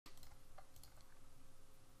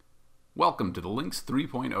Welcome to the LINX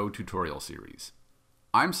 3.0 tutorial series.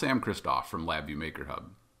 I'm Sam Christoff from LabVIEW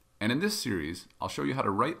MakerHub, and in this series I'll show you how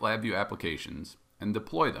to write LabVIEW applications and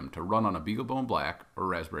deploy them to run on a BeagleBone Black or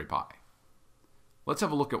Raspberry Pi. Let's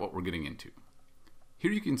have a look at what we're getting into.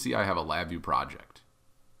 Here you can see I have a LabVIEW project.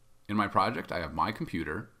 In my project I have my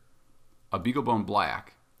computer, a BeagleBone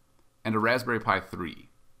Black, and a Raspberry Pi 3.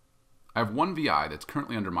 I have one VI that's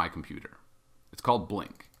currently under my computer. It's called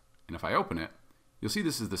Blink, and if I open it, you'll see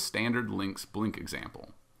this is the standard LINX Blink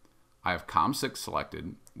example. I have COM6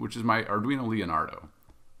 selected, which is my Arduino Leonardo,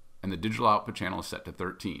 and the digital output channel is set to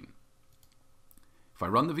 13. If I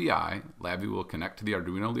run the VI, LabVIEW will connect to the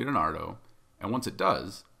Arduino Leonardo, and once it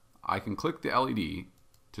does, I can click the LED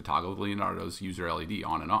to toggle the Leonardo's user LED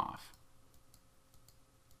on and off.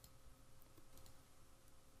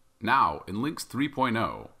 Now, in LINX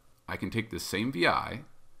 3.0, I can take this same VI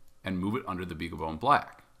and move it under the BeagleBone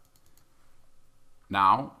Black.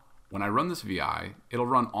 Now, when I run this VI, it'll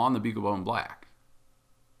run on the BeagleBone Black.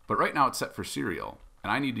 But right now it's set for serial, and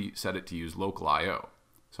I need to set it to use local I/O.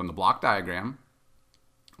 So in the block diagram,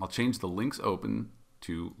 I'll change the LINX open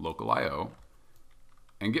to local I/O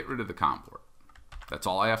and get rid of the COM port. That's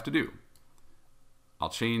all I have to do. I'll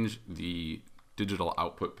change the digital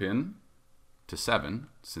output pin to 7,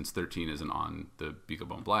 since 13 isn't on the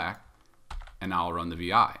BeagleBone Black, and now I'll run the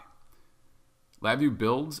VI. LabVIEW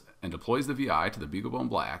builds and deploys the VI to the BeagleBone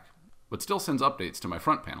Black, but still sends updates to my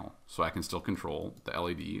front panel, so I can still control the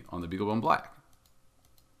LED on the BeagleBone Black.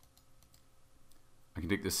 I can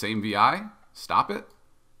take this same VI, stop it,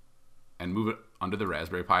 and move it under the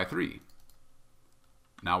Raspberry Pi 3.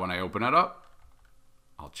 Now when I open it up,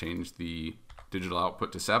 I'll change the digital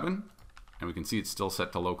output to 7, and we can see it's still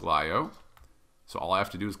set to local I/O. So all I have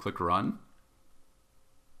to do is click Run.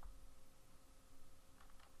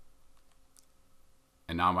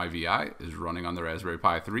 And now my VI is running on the Raspberry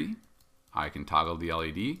Pi 3. I can toggle the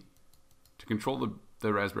LED to control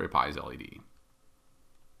the Raspberry Pi's LED.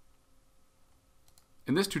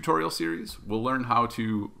 In this tutorial series, we'll learn how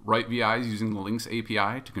to write VIs using the LINX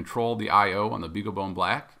API to control the I/O on the BeagleBone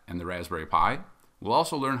Black and the Raspberry Pi. We'll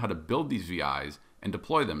also learn how to build these VIs and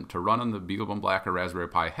deploy them to run on the BeagleBone Black or Raspberry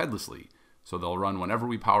Pi headlessly, so they'll run whenever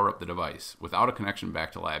we power up the device without a connection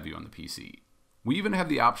back to LabVIEW on the PC. We even have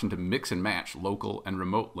the option to mix and match local and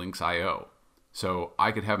remote LINX I/O. So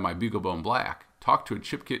I could have my BeagleBone Black talk to a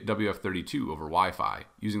ChipKit WF32 over Wi-Fi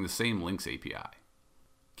using the same LINX API.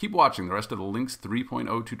 Keep watching the rest of the LINX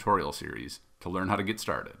 3.0 tutorial series to learn how to get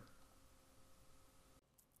started.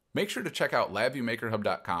 Make sure to check out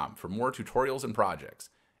LabViewMakerHub.com for more tutorials and projects,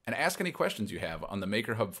 and ask any questions you have on the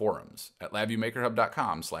MakerHub forums at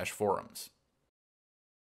LabViewMakerHub.com/forums.